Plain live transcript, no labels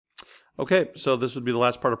Okay, so this would be the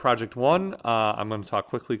last part of project one. I'm going to talk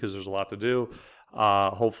quickly because there's a lot to do.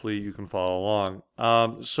 Hopefully you can follow along.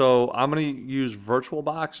 So I'm going to use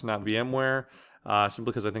VirtualBox, not VMware,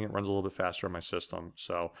 simply because I think it runs a little bit faster on my system.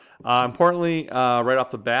 So importantly, right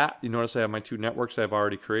off the bat, you notice I have my two networks I've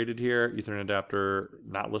already created here. Ethernet adapter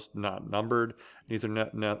not numbered,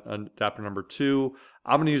 Ethernet adapter number 2.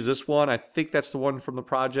 I'm going to use this one. I think that's the one from the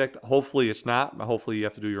project. Hopefully it's not. Hopefully you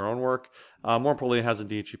have to do your own work. More importantly, it has a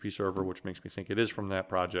DHCP server, which makes me think it is from that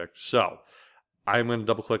project. So I'm going to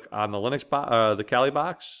double click on the the Kali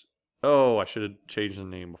box. Oh, I should have changed the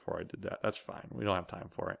name before I did that. That's fine. We don't have time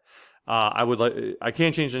for it. I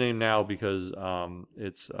can't change the name now because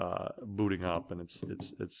it's booting up and it's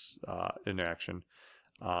in action.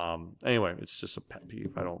 Anyway, it's just a pet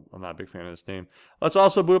peeve. I'm not a big fan of this name. Let's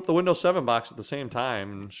also boot up the Windows 7 box at the same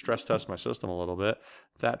time and stress test my system a little bit.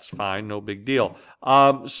 That's fine, no big deal.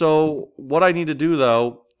 So what I need to do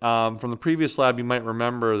though, from the previous lab, you might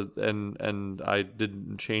remember, and I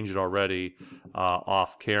didn't change it already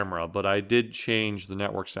off camera, but I did change the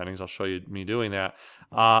network settings. I'll show you me doing that.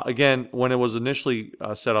 Again, when it was initially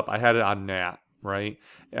set up, I had it on NAT. Right?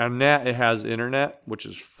 On NAT, it has internet, which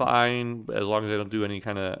is fine as long as I don't do any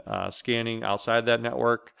kind of scanning outside that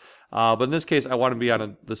network. But in this case, I want to be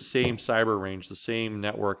on the same cyber range, the same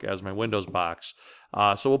network as my Windows box.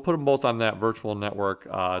 So we'll put them both on that virtual network,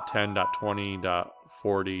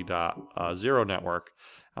 10.20.40.0 network.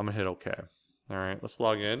 I'm going to hit OK. All right, let's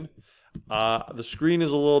log in. The screen is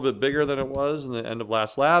a little bit bigger than it was in the end of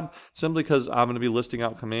last lab, simply because I'm going to be listing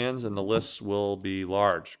out commands and the lists will be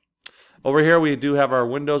large. Over here, we do have our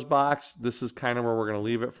Windows box. This is kind of where we're going to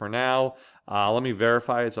leave it for now. Let me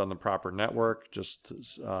verify it's on the proper network, just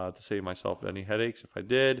to save myself any headaches if I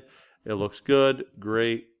did. It looks good.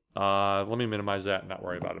 Great. Let me minimize that and not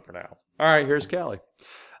worry about it for now. All right, here's Kali.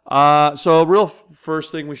 So real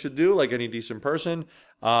first thing we should do, like any decent person,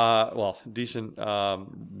 decent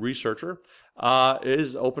researcher,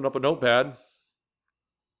 is open up a notepad.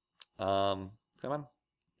 Come on.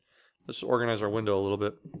 Let's organize our window a little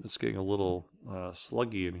bit. It's getting a little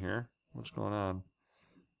sluggy in here. What's going on?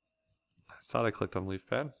 I thought I clicked on leaf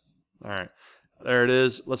pad. All right. There it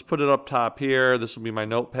is. Let's put it up top here. This will be my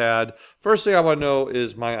notepad. First thing I want to know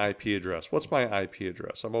is my IP address. What's my IP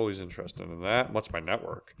address? I'm always interested in that. What's my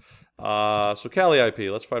network? So Kali IP.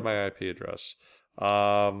 Let's find my IP address.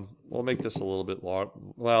 We'll make this a little bit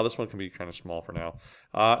long. Well, this one can be kind of small for now.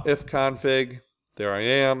 If config. There I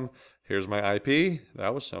am. Here's my IP.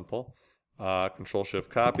 That was simple. Control Shift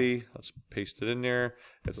copy. Let's paste it in there.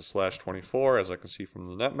 It's a /24, as I can see from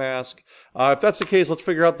the net mask. If that's the case, let's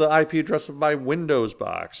figure out the IP address of my Windows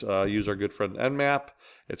box. Use our good friend Nmap.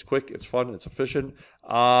 It's quick, it's fun, it's efficient.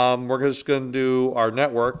 We're just going to do our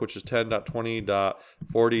network, which is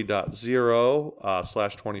 10.20.40.0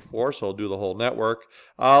 /24. So we'll do the whole network.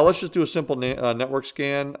 Let's just do a simple network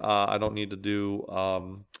scan. I don't need to do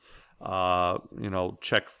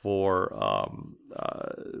check for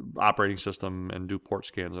operating system and do port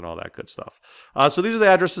scans and all that good stuff. So these are the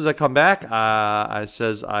addresses that come back. It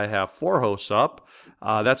says I have 4 hosts up.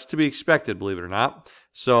 That's to be expected, believe it or not.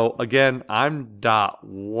 So again, I'm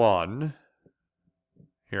 .1.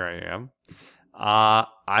 Here I am.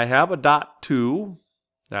 I have a .2.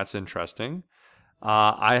 That's interesting.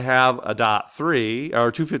 I have a .3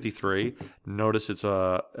 or 253. Notice it's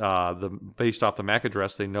based off the MAC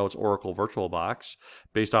address, they know it's Oracle VirtualBox.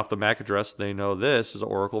 Based off the MAC address, they know this is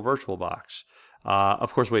Oracle VirtualBox.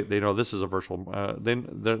 Of course, wait, they know this is a virtual.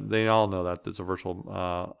 They all know that it's a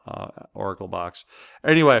virtual Oracle box.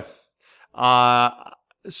 Anyway,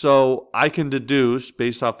 so I can deduce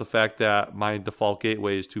based off the fact that my default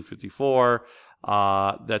gateway is 254.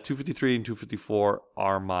 That 253 and 254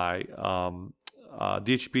 are my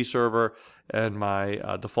DHCP server and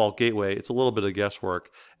my default gateway. It's a little bit of guesswork,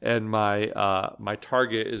 and my my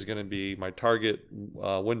target is going to be my target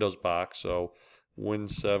Windows box. So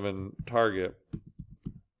Win7 target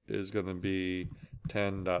is going to be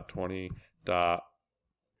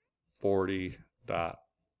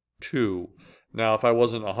 10.20.40.2. Now, if I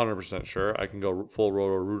wasn't 100% sure, I can go full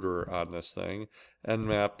roto router on this thing.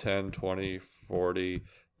 Nmap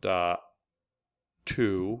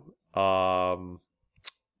 10.20.40.2.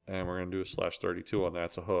 And we're going to do a /32 on that.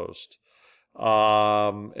 It's a host.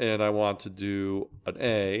 And I want to do an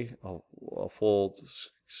a full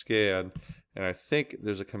scan. And I think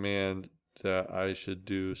there's a command that I should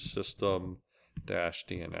do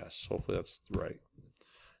system-DNS. Hopefully that's right.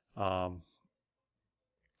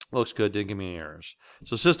 Looks good, didn't give me any errors.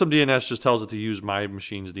 So system DNS just tells it to use my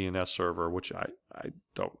machine's DNS server, which I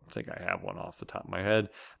don't think I have one off the top of my head,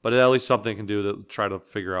 but at least something it can do to try to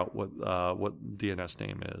figure out what DNS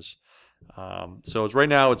name is. So right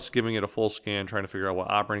now it's giving it a full scan, trying to figure out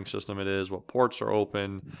what operating system it is, what ports are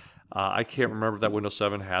open. I can't remember if that Windows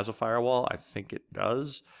 7 has a firewall. I think it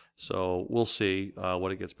does. So we'll see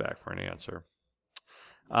what it gets back for an answer.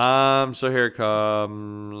 So here it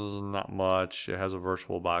comes. Not much. It has a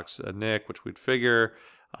VirtualBox NIC, which we'd figure.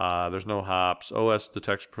 There's no hops. OS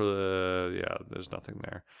detects. Yeah, there's nothing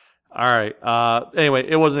there. All right. Anyway,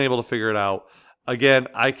 it wasn't able to figure it out. Again,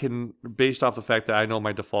 I can, based off the fact that I know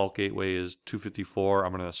my default gateway is 254,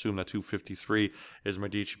 I'm going to assume that 253 is my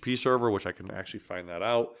DHCP server, which I can actually find that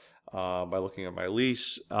out by looking at my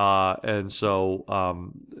lease. And so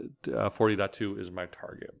 40.2 is my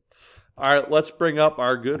target. All right, let's bring up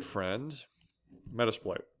our good friend,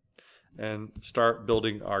 Metasploit, and start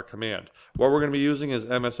building our command. What we're going to be using is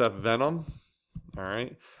msvenom. All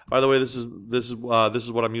right. By the way, this is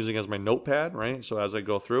what I'm using as my notepad, right? So as I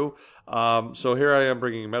go through, so here I am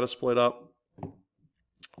bringing Metasploit up.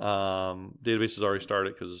 Database has already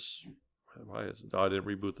started because why is it? Oh, I didn't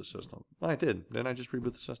reboot the system. I did. Didn't I just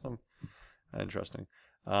reboot the system? Interesting.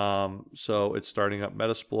 So it's starting up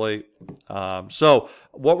Metasploit. So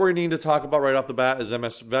what we need to talk about right off the bat is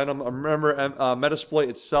msvenom. Remember, Metasploit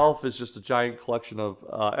itself is just a giant collection of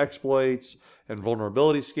exploits and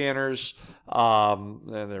vulnerability scanners.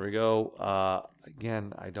 And there we go.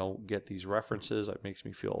 Again, I don't get these references. It makes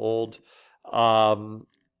me feel old.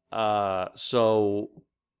 So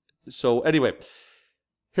anyway,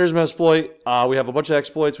 here's Metasploit. We have a bunch of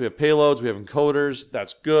exploits. We have payloads. We have encoders.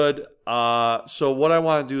 That's good. So what I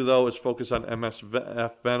want to do, though, is focus on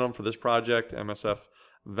msvenom for this project.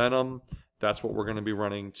 msvenom. That's what we're going to be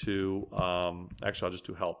running to. Actually, I'll just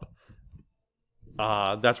do help.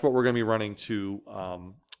 That's what we're going to be running to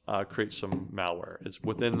create some malware. It's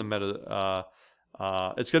within the meta.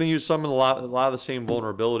 It's going to use a lot of the same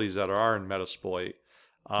vulnerabilities that are in Metasploit.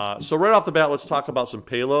 So right off the bat, let's talk about some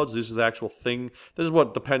payloads. This is the actual thing. This is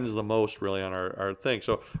what depends the most really on our thing.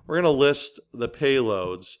 So we're going to list the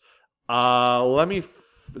payloads.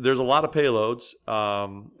 There's a lot of payloads.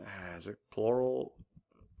 Is it plural?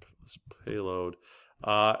 Payload.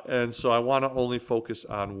 And so I want to only focus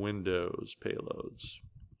on Windows payloads.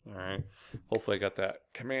 All right. Hopefully I got that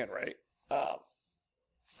command right.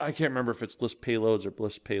 I can't remember if it's list payloads or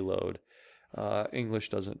list payload. English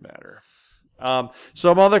doesn't matter.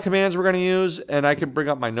 Some other commands we're going to use, and I can bring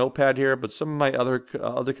up my notepad here, but some of my other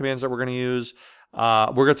commands that we're going to use,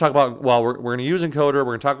 we're going to talk about, well, we're going to use encoder,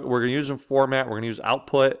 we're going to use in format, we're going to use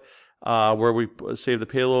output, where we save the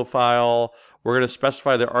payload file. We're going to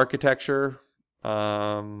specify the architecture,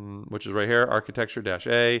 which is right here,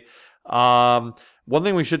 architecture-A. One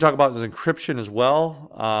thing we should talk about is encryption as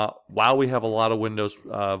well, while we have a lot of Windows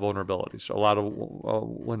vulnerabilities, so a lot of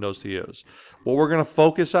Windows to use. What we're going to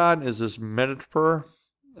focus on is this metaper,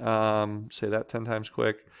 say that 10 times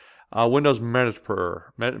quick, Windows metaper,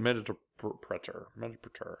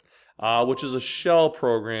 which is a shell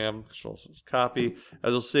program, control copy,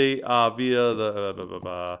 as you'll see, via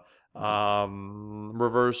the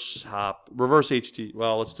reverse HT,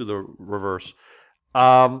 well, let's do the reverse.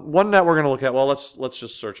 One that we're going to look at, well, let's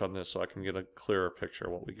just search on this so I can get a clearer picture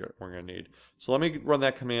of what we're going to need. So let me run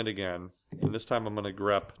that command again, and this time I'm going to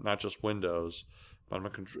grep not just Windows, but I'm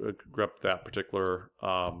going to grep that particular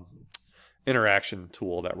interaction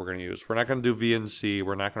tool that we're going to use. We're not going to do VNC,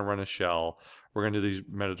 we're not going to run a shell, we're going to do these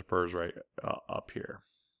metatapers right up here.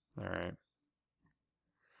 All right.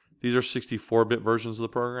 These are 64-bit versions of the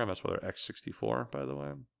program. That's why they're x64, by the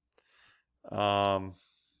way.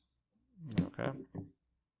 Okay.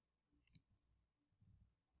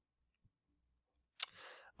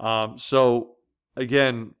 So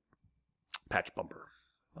again, patch bumper.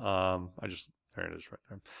 There it is right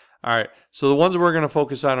there. All right. So the ones we're going to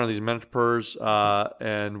focus on are these metatapers,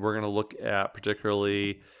 and we're going to look at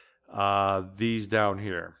particularly these down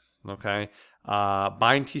here. Okay.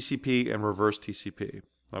 Bind TCP and reverse TCP.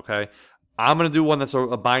 Okay. I'm going to do one that's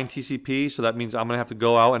a bind TCP, so that means I'm going to have to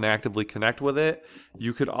go out and actively connect with it.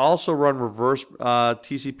 You could also run reverse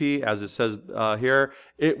TCP, as it says here.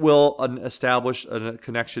 It will establish a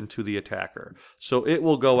connection to the attacker. So it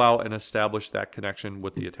will go out and establish that connection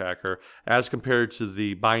with the attacker, as compared to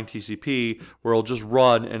the bind TCP, where it'll just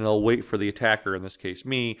run and it'll wait for the attacker, in this case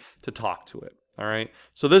me, to talk to it. All right.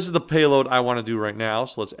 So this is the payload I want to do right now.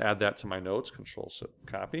 So let's add that to my notes.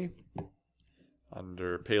 Control-copy.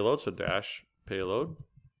 Under payload, so dash payload.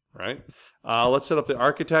 right? Let's set up the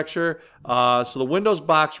architecture. So the Windows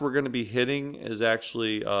box we're going to be hitting is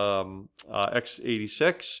actually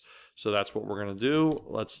x86. So that's what we're going to do.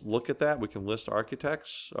 Let's look at that. We can list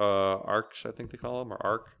architects, arcs, I think they call them,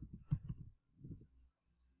 or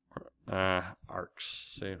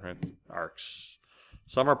arcs. Say it right. Arcs.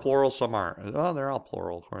 Some are plural, some aren't. Oh, they're all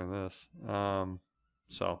plural according to this.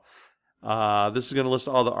 This is going to list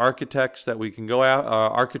all the architects that we can go out,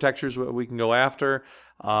 architectures we can go after.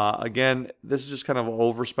 Again, this is just kind of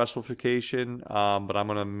over specification, but I'm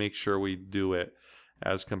going to make sure we do it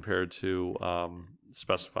as compared to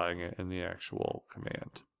specifying it in the actual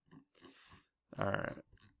command. All right.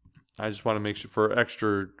 I just want to make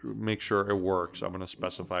sure make sure it works. I'm going to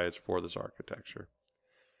specify it's for this architecture.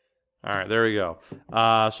 All right, there we go.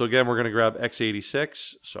 So again, we're going to grab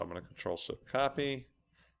x86. So I'm going to Control-Shift copy.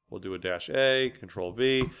 We'll do a -A,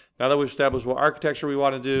 Control-V. Now that we've established what architecture we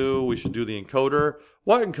want to do, we should do the encoder.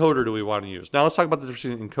 What encoder do we want to use? Now let's talk about the difference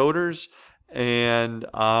between encoders and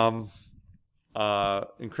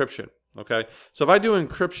encryption. Okay, so if I do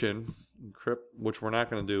encrypt, which we're not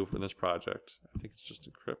going to do for this project. I think it's just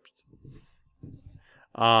encrypt.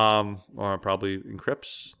 Or probably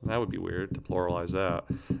encrypts. That would be weird to pluralize that.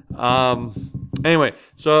 Anyway,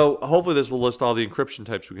 so hopefully this will list all the encryption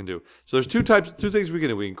types we can do. So there's two things we can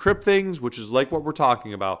do. We encrypt things, which is like what we're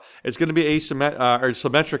talking about. It's going to be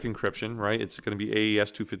symmetric encryption, right? It's going to be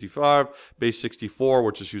AES 255 base 64,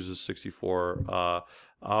 which just uses 64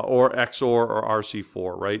 or XOR or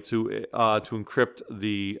RC4, right? To encrypt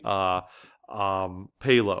the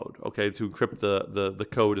payload, okay, to encrypt the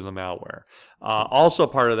code in the malware. Also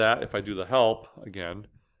part of that, if I do the help again,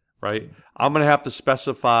 right, I'm going to have to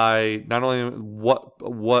specify not only what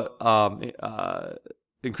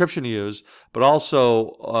encryption to use, but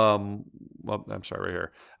also well, I'm sorry, right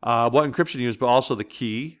here, what encryption to use, but also the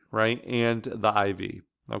key, right, and the IV.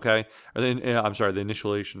 Okay, or then I'm sorry, the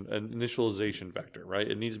initialization vector, right?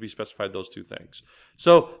 It needs to be specified, those two things.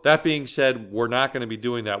 So that being said, we're not going to be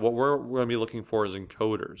doing that. What we're going to be looking for is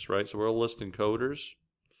encoders, right? So we'll list encoders.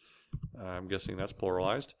 I'm guessing that's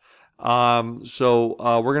pluralized. So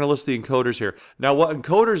we're going to list the encoders here. Now, what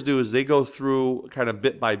encoders do is they go through kind of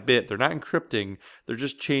bit by bit. They're not encrypting. They're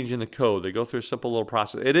just changing the code. They go through a simple little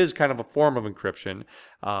process. It is kind of a form of encryption,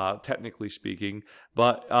 technically speaking.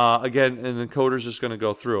 But again, an encoder is just going to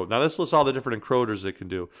go through. Now, this lists all the different encoders they can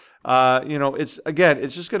do. You know, it's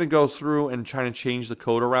just going to go through and try to change the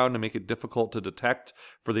code around to make it difficult to detect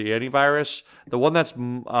for the antivirus. The one that's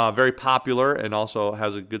very popular and also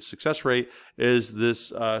has a good success rate is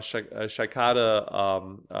this cit250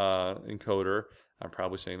 encoder. I'm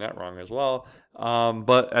probably saying that wrong as well.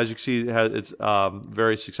 But as you can see, it's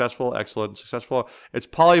very successful, excellent, successful. It's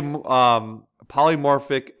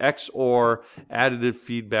polymorphic XOR additive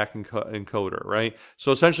feedback encoder, right?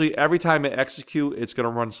 So essentially, every time it executes, it's going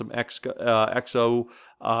to run some XO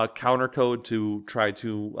counter code to try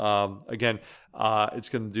to again. It's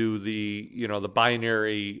going to do the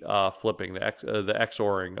binary flipping, the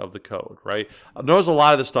XORing of the code, right? Notice a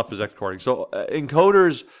lot of this stuff is XORing. So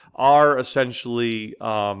encoders are essentially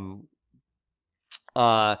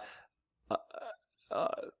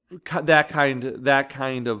that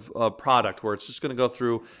kind of product where it's just going to go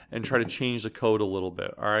through and try to change the code a little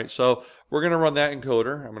bit. All right, so we're going to run that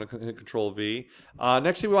encoder. I'm going to hit Control-V.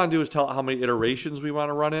 Next thing we want to do is tell how many iterations we want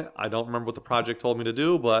to run it. I don't remember what the project told me to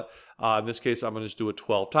do, but in this case, I'm going to just do it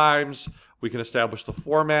 12 times. We can establish the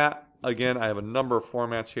format. Again, I have a number of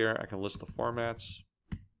formats here. I can list the formats.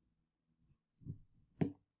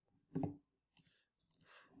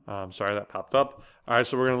 Sorry, that popped up. All right,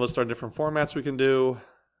 so we're going to list our different formats we can do.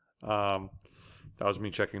 That was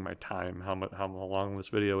me checking my time, how long this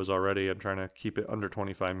video is already. I'm trying to keep it under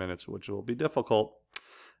 25 minutes, which will be difficult.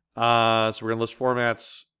 So we're going to list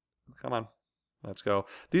formats. Come on, let's go.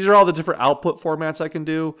 These are all the different output formats I can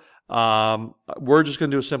do. We're just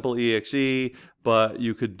going to do a simple exe, but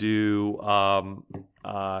you could do make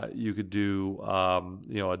a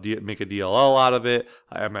DLL out of it,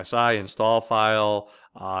 a MSI install file.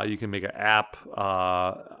 You can make an app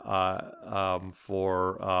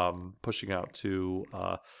for pushing out to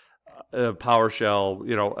PowerShell.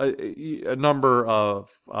 You know, a number of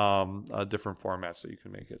different formats that you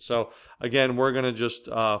can make it. So again, we're going to just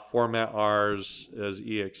format ours as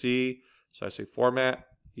exe. So I say format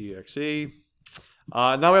exe.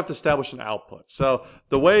 Now we have to establish an output. So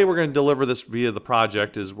the way we're going to deliver this via the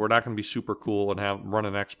project is we're not going to be super cool and run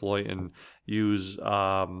an exploit and use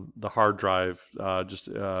the hard drive,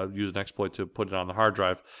 use an exploit to put it on the hard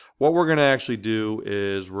drive. What we're going to actually do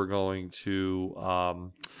is we're going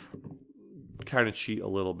to kind of cheat a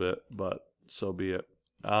little bit, but so be it.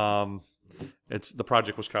 The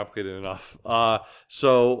project was complicated enough.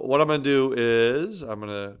 So what I'm going to do is I'm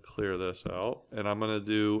going to clear this out, and I'm going to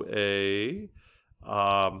do a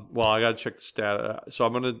well, I got to check the stat. So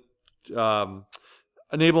I'm going to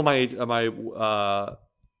enable my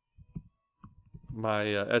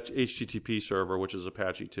HTTP server, which is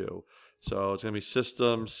Apache 2. So it's going to be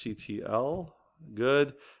systemctl,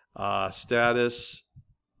 good, status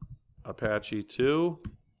Apache 2.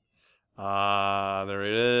 There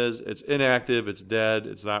it is. It's inactive. It's dead.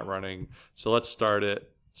 It's not running. So let's start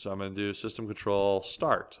it. So I'm going to do system control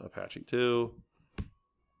start Apache 2.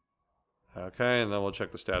 Okay, and then we'll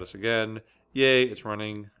check the status again. Yay, it's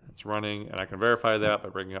running. It's running, and I can verify that by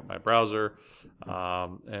bringing up my browser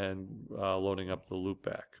and loading up the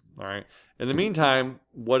loopback. All right. In the meantime,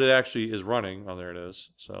 what it actually is running, oh, there it is.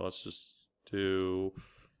 So let's just do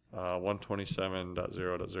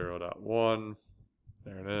 127.0.0.1.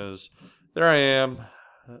 There it is. There I am.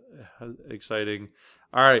 Exciting.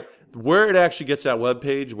 All right. Where it actually gets that web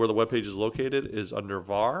page, where the web page is located, is under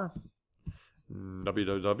var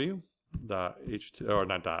HTML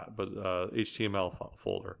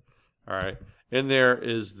folder. All right. In there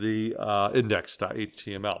is the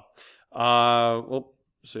index.html. Well,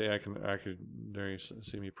 see, I can. There you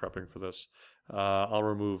see me prepping for this. I'll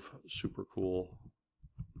remove super cool.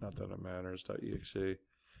 Not that it matters. .exe.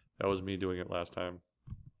 That was me doing it last time.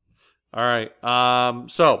 All right.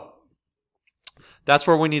 So that's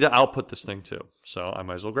where we need to output this thing to. So I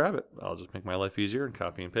might as well grab it. I'll just make my life easier and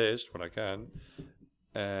copy and paste when I can.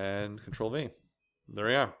 And Control V. There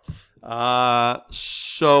we are.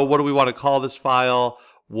 So what do we want to call this file?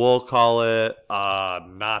 We'll call it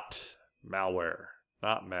not malware,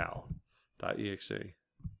 not mal.exe.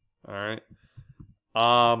 All right.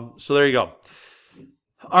 So there you go.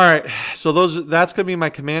 All right. So that's going to be my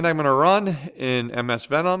command I'm going to run in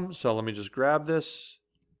msvenom. So let me just grab this.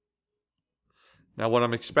 Now what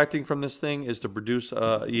I'm expecting from this thing is to produce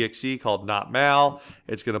a exe called not_mal.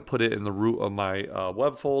 It's going to put it in the root of my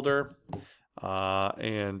web folder.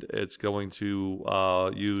 And it's going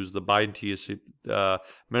to use the bind TSC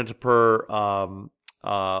minute per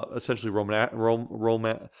essentially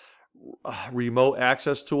remote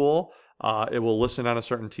access tool. It will listen on a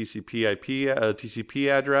certain TCP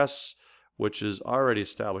address, which is already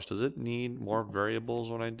established. Does it need more variables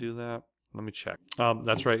when I do that? Let me check.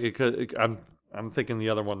 That's right. I'm thinking the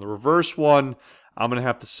other one. The reverse one, I'm going to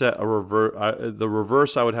have to set a the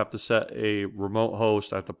reverse, I would have to set a remote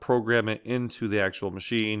host. I have to program it into the actual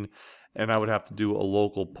machine, and I would have to do a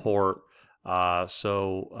local port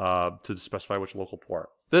to specify which local port.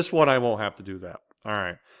 This one, I won't have to do that. All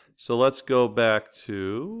right. So let's go back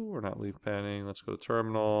to, we're not leaf panning. Let's go to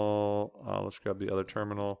terminal. Let's grab the other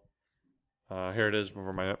terminal. Here it is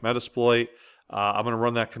for my Metasploit. I'm going to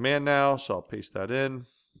run that command now, so I'll paste that in.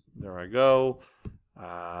 There I go.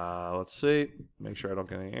 Let's see. Make sure I don't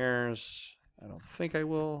get any errors. I don't think I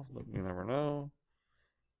will, but you never know.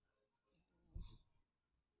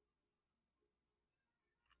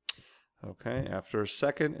 Okay, after a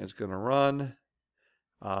second, it's going to run.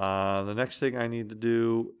 The next thing I need to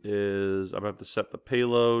do is I'm going to have to set the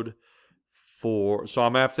payload for, so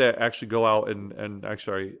I'm going to have to actually go out and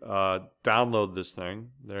actually download this thing.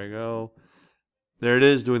 There you go. There it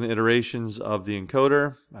is, doing the iterations of the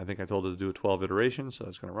encoder. I think I told it to do a 12 iterations, so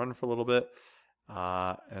it's going to run for a little bit.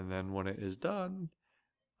 And then when it is done,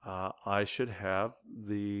 I should have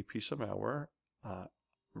the piece of malware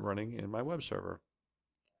running in my web server.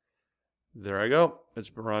 There I go.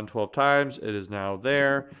 It's been run 12 times. It is now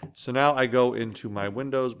there. So now I go into my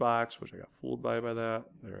Windows box, which I got fooled by that.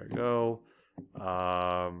 There I go.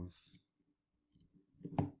 And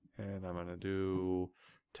I'm going to do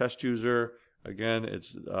test user. Again,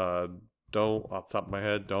 it's don't, off the top of my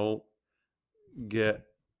head, don't get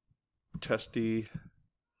testy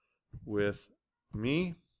with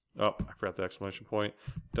me. Oh, I forgot the exclamation point.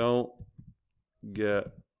 Don't get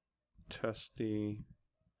testy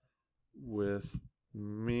with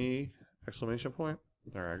me, exclamation point.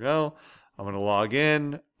 There I go. I'm going to log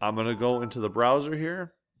in. I'm going to go into the browser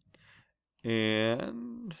here,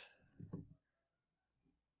 and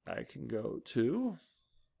I can go to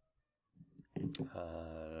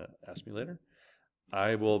ask me later.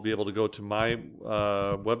 I will be able to go to my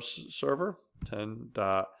web server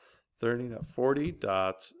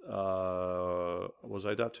 10.30.40. Was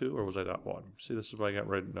I .2 or was I .1? See, this is why I got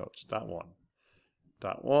red notes.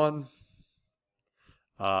 .1.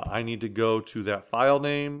 I need to go to that file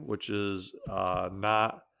name, which is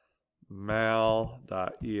not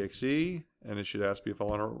mal.exe, and it should ask me if I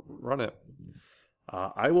want to run it.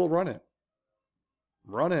 I will run it.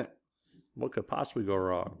 Run it. What could possibly go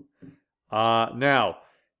wrong? Now,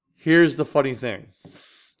 Here's the funny thing.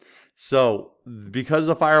 So because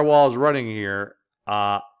the firewall is running here,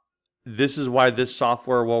 this is why this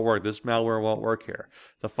software won't work. This malware won't work here.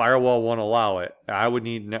 The firewall won't allow it. I would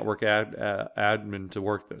need network admin to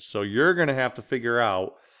work this. So you're going to have to figure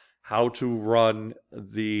out how to run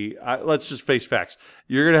the, let's just face facts.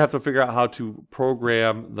 You're going to have to figure out how to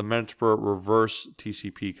program the Mentor reverse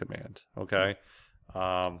TCP command. Okay.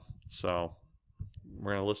 So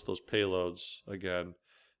we're going to list those payloads again.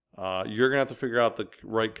 You're going to have to figure out the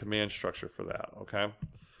right command structure for that. Okay.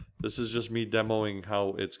 This is just me demoing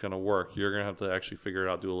how it's going to work. You're going to have to actually figure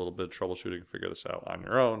it out, do a little bit of troubleshooting, and figure this out on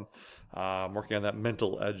your own. I'm working on that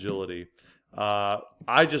mental agility.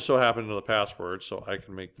 I just so happen to know the password, so I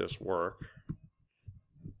can make this work.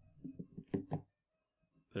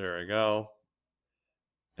 There we go.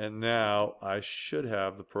 And now I should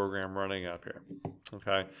have the program running up here.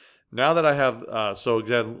 Okay. Now that I have, so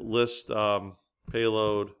again, list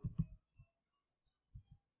payload.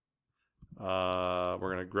 We're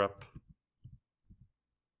going to grep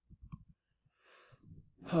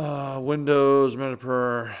Windows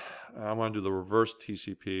Mentor. I want to do the reverse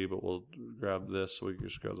TCP, but we'll grab this so we can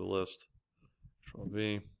just grab the list. Control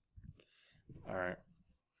V. All right.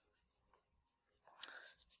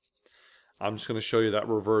 I'm just going to show you that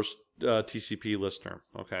reverse TCP listener.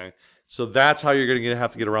 Okay. So that's how you're going to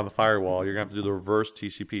have to get around the firewall. You're going to have to do the reverse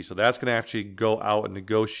TCP. So that's going to actually go out and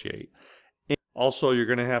negotiate. Also, you're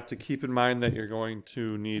going to have to keep in mind that you're going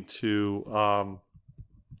to need to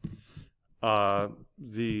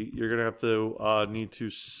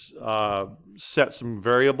set some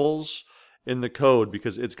variables in the code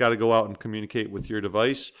because it's got to go out and communicate with your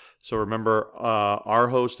device. So remember, our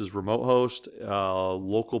host is remote host.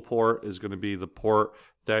 Local port is going to be the port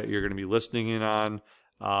that you're going to be listening in on.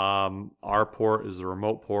 Our port is the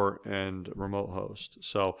remote port and remote host.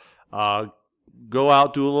 So go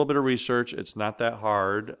out, do a little bit of research. It's not that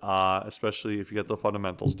hard, especially if you get the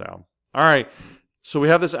fundamentals down. All right, so we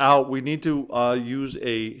have this out. We need to use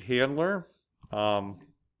a handler.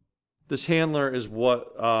 This handler is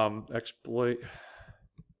what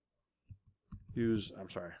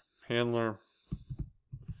handler.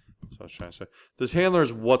 So I was trying to say. This handler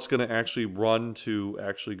is what's going to actually run to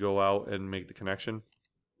actually go out and make the connection.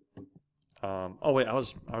 Oh wait, I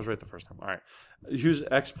was right the first time. All right, use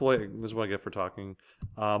exploit. This is what I get for talking.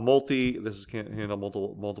 Multi. This is can't handle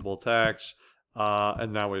multiple attacks.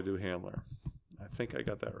 And now we do handler. I think I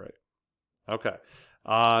got that right. Okay.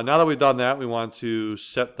 Now that we've done that, we want to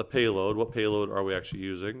set the payload. What payload are we actually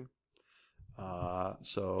using?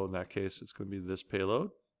 So in that case, it's going to be this payload.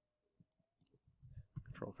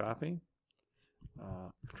 Control copy.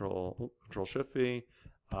 Control Shift V.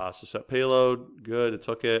 So set payload, good, it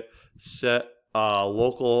took it. Set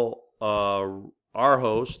local R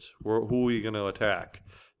host, who are you going to attack?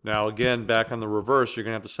 Now again, back on the reverse, you're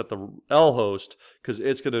going to have to set the L host because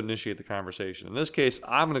it's going to initiate the conversation. In this case,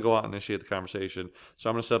 I'm going to go out and initiate the conversation. So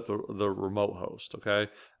I'm going to set up the remote host, okay,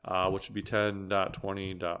 which would be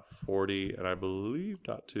 10.20.40, and I believe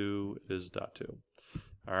 .2 is .2.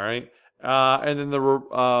 All right, and then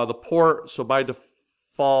the port. So by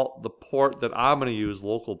default, the port that I'm going to use,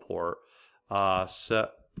 local port, set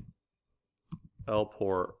L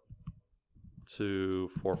port to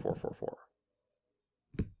 4444.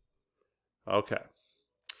 Okay,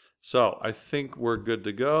 so I think we're good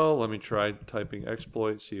to go. Let me try typing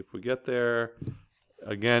exploit, see if we get there.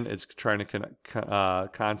 Again, it's trying to connect,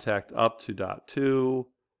 contact up to .2,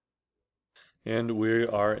 and we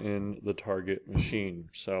are in the target machine.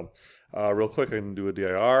 So real quick, I can do a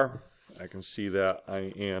dir. I can see that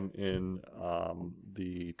I am in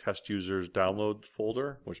the test users download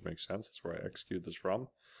folder, which makes sense. That's where I execute this from.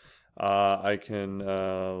 I can,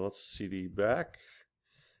 let's cd back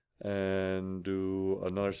and do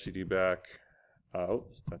another cd back. So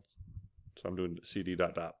I'm doing cd ...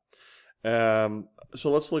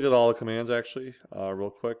 So let's look at all the commands actually,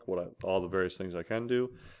 real quick, all the various things I can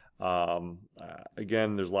do.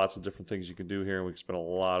 Again, there's lots of different things you can do here, and we can spend a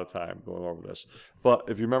lot of time going over this. But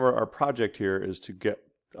if you remember, our project here is to get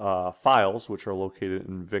files which are located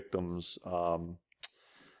in victims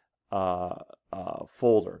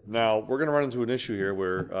folder. Now, we're going to run into an issue here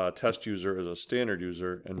where test user is a standard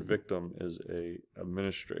user and victim is a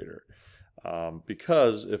administrator.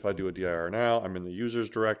 Because if I do a dir now, I'm in the users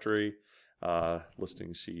directory,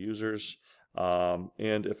 listing C users.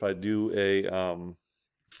 And if I do a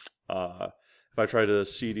if I try to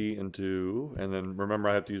cd into, and then remember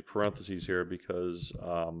I have to use parentheses here because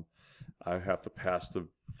I have to pass the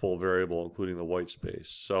full variable, including the white space.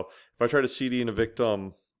 So if I try to cd into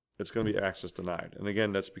victim, it's going to be access denied. And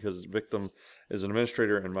again, that's because victim is an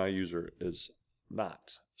administrator and my user is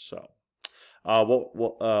not. So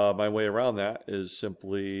my way around that is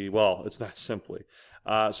simply, well, it's not simply.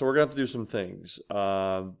 So we're gonna have to do some things.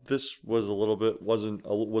 This was a little bit was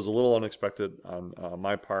a little unexpected on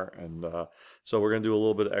my part, and so we're gonna do a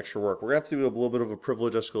little bit of extra work. We're gonna have to do a little bit of a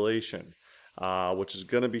privilege escalation, which is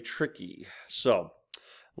gonna be tricky. So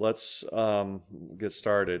let's get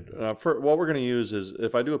started. For what we're going to use is,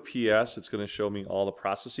 if I do a PS, it's going to show me all the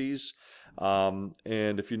processes. And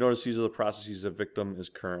if you notice, these are the processes the victim is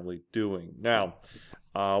currently doing. Now,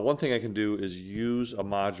 one thing I can do is use a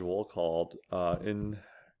module called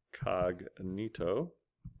incognito.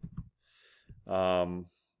 And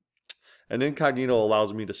incognito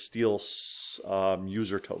allows me to steal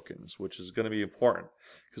user tokens, which is going to be important.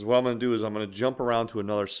 Because what I'm going to do is I'm going to jump around to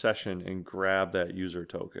another session and grab that user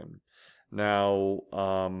token. Now,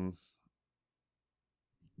 I'm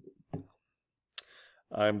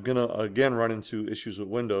going to, again, run into issues with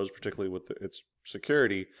Windows, particularly with its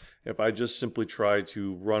security. If I just simply try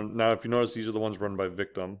to run, now if you notice, these are the ones run by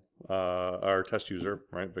victim, or test user,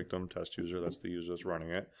 right? Victim, test user, that's the user that's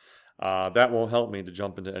running it. That won't help me to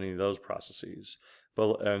jump into any of those processes.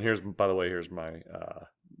 And here's, by the way, here's my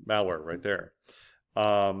malware right there.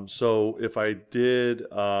 So if I did,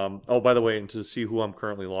 oh, by the way, and to see who I'm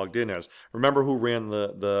currently logged in as, remember who ran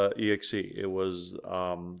the exe. It was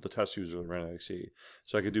the test user that ran the exe.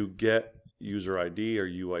 So I could do get user ID or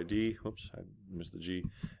UID. Oops, I missed the G.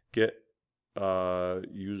 Get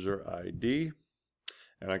user ID,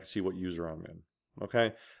 and I can see what user I'm in.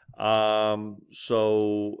 Okay,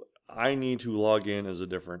 so I need to log in as a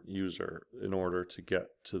different user in order to get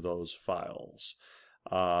to those files.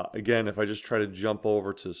 Again, if I just try to jump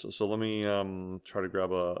over to, so let me try to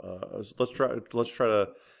grab let's try to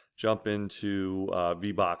jump into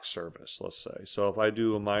VBox service, let's say. So if I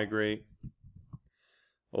do a migrate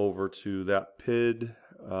over to that PID,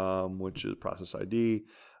 which is process ID,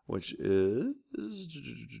 which is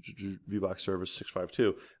VBox service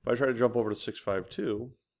 652. If I try to jump over to 652,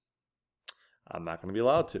 I'm not going to be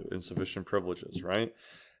allowed to. Insufficient privileges, right?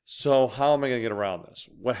 So how am I going to get around this?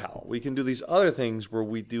 Well, we can do these other things where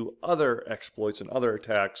we do other exploits and other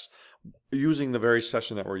attacks using the very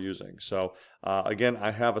session that we're using. So again,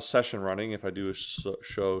 I have a session running. If I do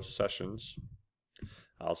show sessions,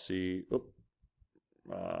 I'll see,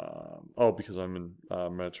 oh, because I'm in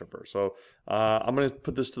MetaTripper. So I'm going to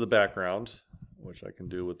put this to the background, which I can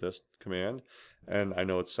do with this command. And I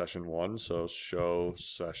know it's session 1, so show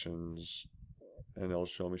sessions, and it'll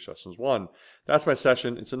show me sessions 1. That's my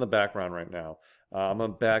session. It's in the background right now. I'm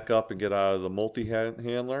going to back up and get out of the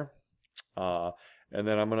multi-handler. And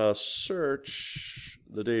then I'm going to search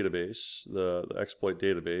the database, the exploit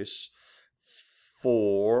database,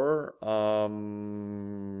 for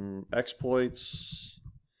exploits,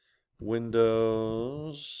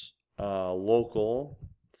 Windows, local,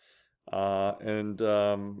 and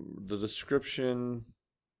the description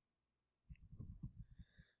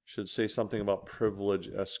should say something about privilege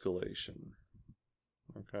escalation.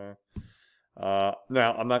 Okay.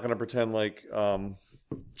 Now, I'm not going to pretend like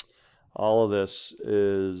all of this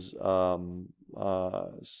is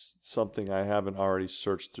something I haven't already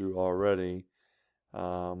searched through already.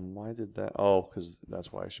 Why did that? Oh, because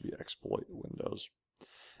that's why I should be exploit Windows.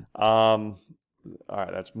 All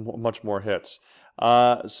right, that's much more hits.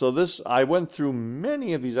 So this, I went through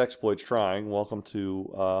many of these exploits trying. Welcome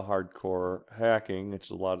to hardcore hacking. It's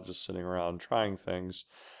a lot of just sitting around trying things.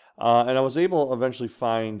 And I was able to eventually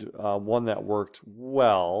find one that worked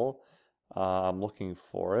well. I'm looking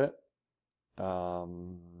for it.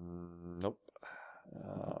 Nope.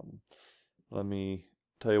 Let me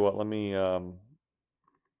tell you what, let me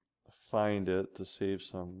find it to save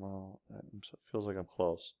some. Well, it feels like I'm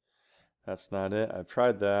close. That's not it. I've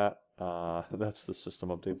tried that. That's the system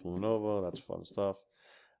update for Lenovo. That's fun stuff.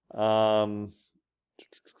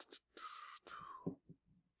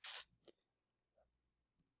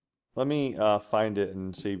 Let me find it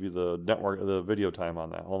and save you the video time on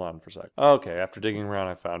that. Hold on for a sec. Okay, after digging around,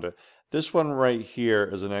 I found it. This one right here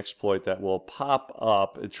is an exploit that will pop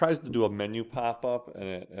up. It tries to do a menu pop-up, and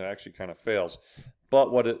it actually kind of fails.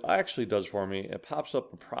 But what it actually does for me, it pops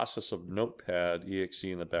up a process of Notepad exe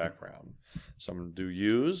in the background. So I'm going to do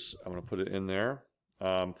use. I'm going to put it in there.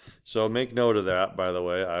 So make note of that, by the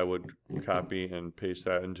way. I would copy and paste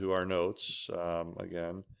that into our notes.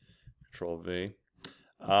 Again, Control V.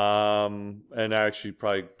 And I actually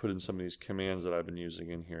probably put in some of these commands that I've been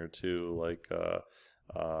using in here too, like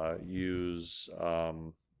use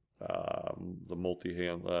the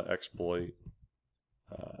multi-handler exploit,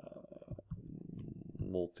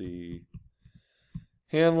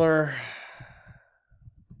 multi-handler.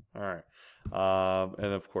 All right.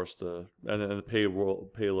 and of course the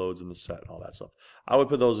payloads and the set, all that stuff. I would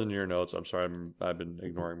put those into your notes. I'm sorry, I've been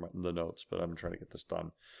ignoring the notes, but I'm trying to get this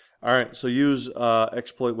done. All right, so use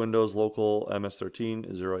exploit Windows local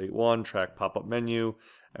ms13 track pop-up menu.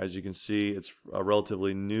 As you can see, it's a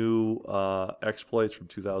relatively new exploit from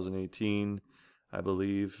 2018, I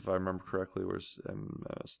believe, if I remember correctly. Where's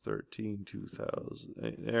ms13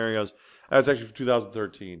 2000? There he goes. That's actually from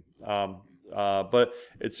 2013. But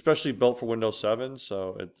it's specially built for Windows 7,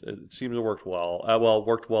 so it seems to work well. It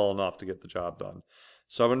worked well enough to get the job done.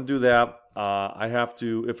 So I'm going to do that. I have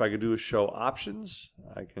to, if I could do a show options,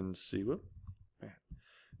 I can see, whoop,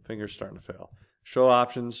 finger's starting to fail. Show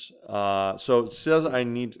options. So it says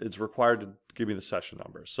it's required to give me the session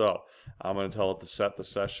number. So I'm going to tell it to set the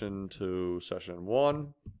session to session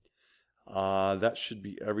 1. That should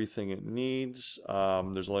be everything it needs.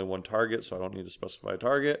 There's only one target, so I don't need to specify a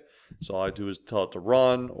target. So all I do is tell it to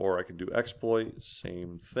run, or I can do exploit,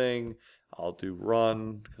 same thing. I'll do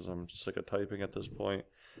run because I'm sick of typing at this point.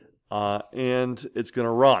 And it's going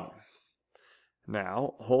to run.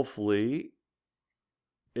 Now, hopefully,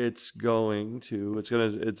 it's trying to,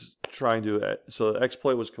 so the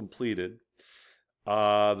exploit was completed.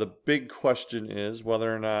 The big question is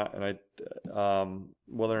whether or not,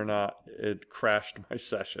 it crashed my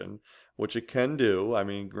session, which it can do. I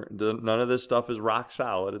mean, none of this stuff is rock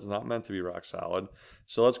solid. It's not meant to be rock solid.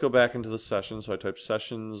 So let's go back into the session. So I type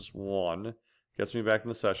sessions 1, gets me back in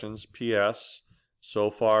the sessions. PS,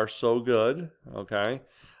 so far so good. Okay,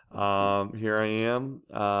 here I am,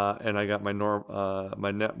 and I got my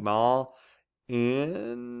my net mal.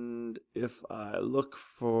 And if I look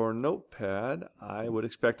for Notepad, I would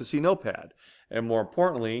expect to see Notepad. And more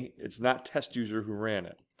importantly, it's not test user who ran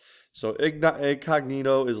it. So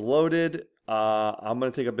incognito is loaded. I'm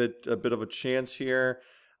going to take a bit of a chance here.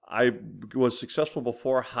 I was successful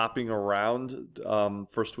before hopping around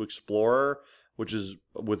first to Explorer, which is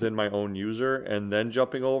within my own user, and then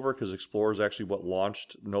jumping over, because Explorer is actually what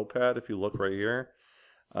launched Notepad, if you look right here.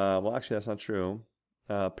 Well, actually, that's not true.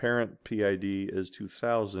 Parent PID is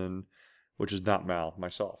 2000, which is not mal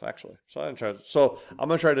myself, actually. So I'm going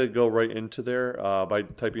to try to go right into there by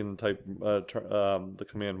typing the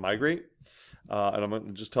command migrate, and I'm going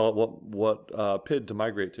to just tell it what PID to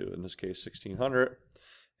migrate to. In this case, 1600.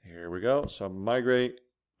 Here we go. So migrate.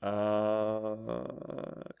 Come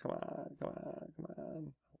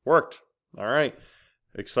on. Worked. All right.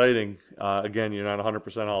 Exciting. Again, you're not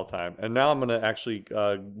 100% all the time. And now I'm going to actually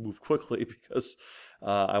move quickly because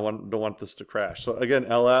I don't want this to crash. So again,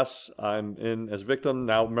 LS, I'm in as victim.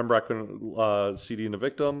 Now remember, I couldn't CD into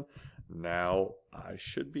victim. Now I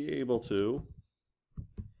should be able to.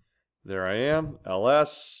 There I am.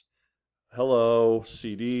 LS. Hello.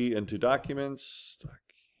 CD into documents.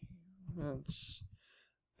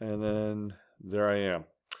 And then there I am.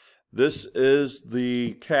 This is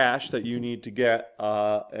the cache that you need to get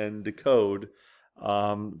and decode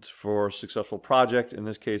for a successful project. In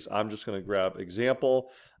this case, I'm just going to grab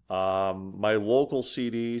example. My local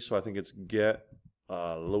CD, so I think it's get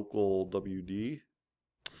local WD.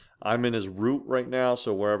 I'm in as root right now,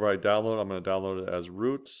 so wherever I download, I'm going to download it as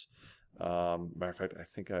roots. Matter of fact, I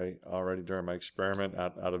think I already, during my experiment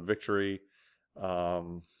out of Victory, I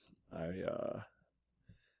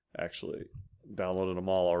actually downloaded them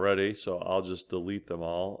all already, so I'll just delete them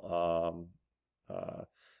all.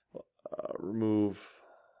 Remove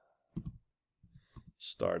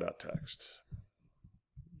star.txt.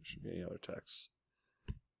 Should be any other text.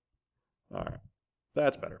 All right,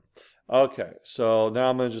 that's better. Okay, so now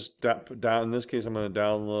I'm going to just down. In this case, I'm going to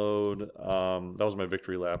download. That was my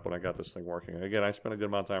Victory lap when I got this thing working. Again, I spent a good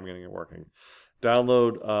amount of time getting it working.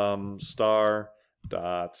 Download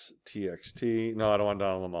star.txt. No, I don't want to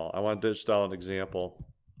download them all. I want to just download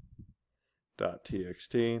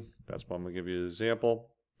example.txt. That's what I'm going to give you an example.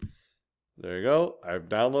 There you go. I've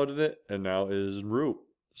downloaded it, and now it is root.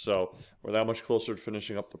 So we're that much closer to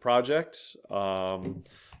finishing up the project.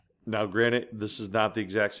 Now, granted, this is not the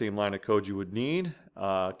exact same line of code you would need.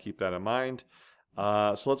 Keep that in mind.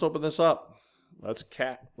 So let's open this up. Let's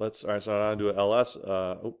cat. All right, so I'm going to do an ls.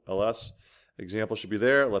 Ls. Example should be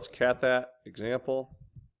there. Let's cat that example.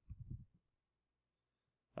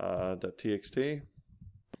 .txt.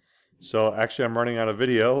 So actually, I'm running out of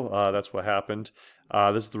video. That's what happened.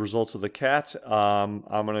 This is the results of the cat. I'm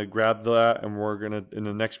going to grab that, and we're going to, in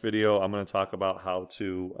the next video, I'm going to talk about how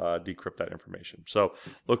to decrypt that information. So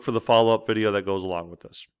look for the follow-up video that goes along with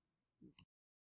this.